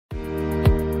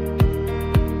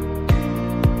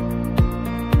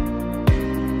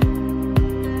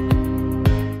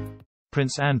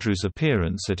Prince Andrew's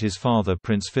appearance at his father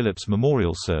Prince Philip's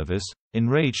memorial service,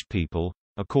 enraged people,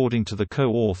 according to the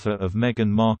co-author of Meghan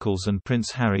Markle's and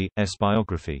Prince Harry's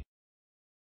biography.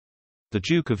 The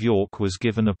Duke of York was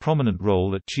given a prominent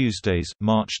role at Tuesday's,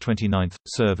 March 29,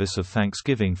 service of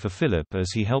thanksgiving for Philip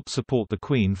as he helped support the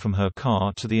Queen from her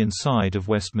car to the inside of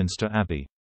Westminster Abbey.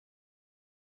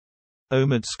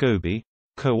 Omid Scobie,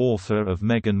 co-author of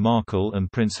Meghan Markle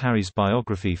and Prince Harry's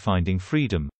biography Finding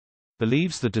Freedom,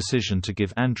 believes the decision to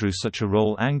give Andrew such a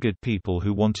role angered people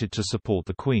who wanted to support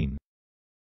the Queen.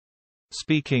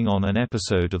 Speaking on an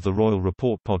episode of the Royal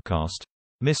Report podcast,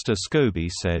 Mr.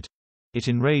 Scobie said, "It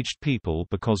enraged people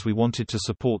because we wanted to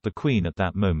support the Queen at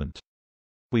that moment.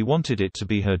 We wanted it to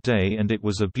be her day and it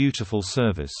was a beautiful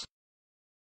service.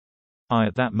 I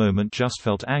at that moment just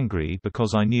felt angry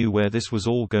because I knew where this was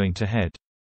all going to head.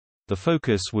 The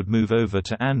focus would move over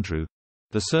to Andrew.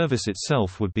 The service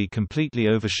itself would be completely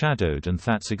overshadowed, and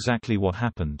that's exactly what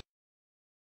happened."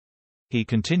 He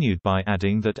continued by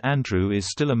adding that Andrew is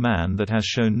still a man that has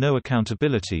shown no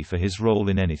accountability for his role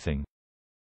in anything.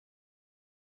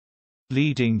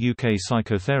 Leading UK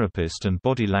psychotherapist and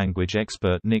body language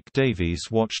expert Nick Davies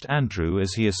watched Andrew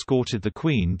as he escorted the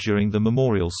Queen during the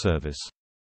memorial service.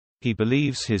 He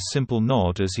believes his simple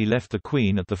nod as he left the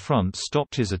Queen at the front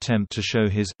stopped his attempt to show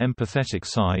his empathetic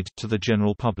side to the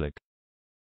general public.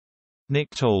 Nick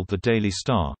told the Daily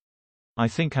Star, "I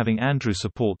think having Andrew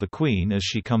support the Queen as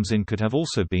she comes in could have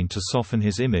also been to soften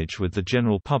his image with the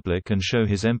general public and show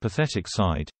his empathetic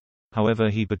side. However,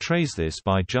 he betrays this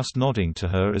by just nodding to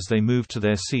her as they move to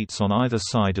their seats on either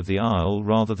side of the aisle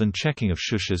rather than checking if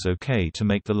shush is okay to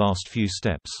make the last few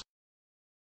steps."